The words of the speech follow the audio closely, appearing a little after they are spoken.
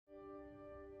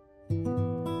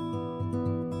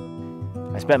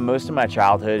I spent most of my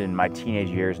childhood and my teenage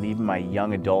years and even my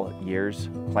young adult years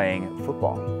playing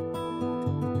football.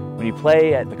 When you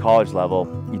play at the college level,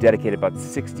 you dedicate about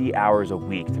 60 hours a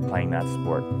week to playing that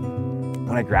sport.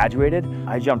 When I graduated,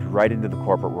 I jumped right into the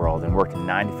corporate world and worked a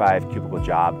 9-to-5 cubicle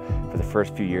job for the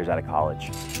first few years out of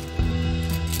college.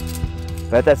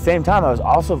 But at that same time, I was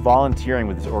also volunteering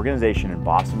with this organization in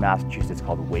Boston, Massachusetts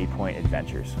called Waypoint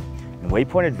Adventures. And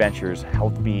Waypoint Adventures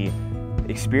helped me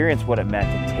experience what it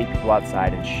meant to take people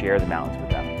outside and share the mountains with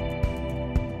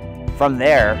them. From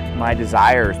there, my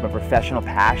desires, my professional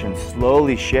passion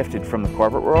slowly shifted from the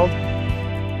corporate world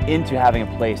into having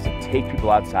a place to take people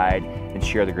outside and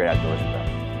share the great outdoors with them.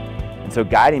 And so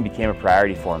guiding became a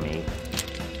priority for me.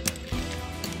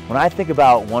 When I think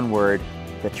about one word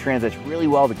that translates really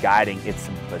well to guiding, it's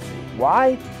simplicity.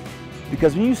 Why?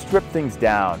 Because when you strip things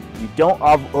down, you don't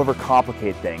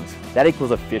overcomplicate things, that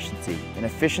equals efficiency. And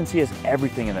efficiency is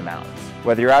everything in the mountains.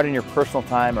 Whether you're out in your personal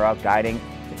time or out guiding,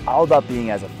 it's all about being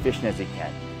as efficient as you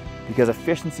can. Because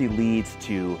efficiency leads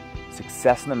to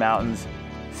success in the mountains,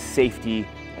 safety,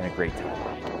 and a great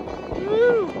time.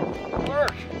 Woo!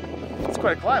 Work! It's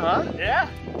quite a climb, huh? Yeah.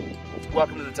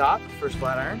 Welcome to the top, first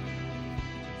flat iron.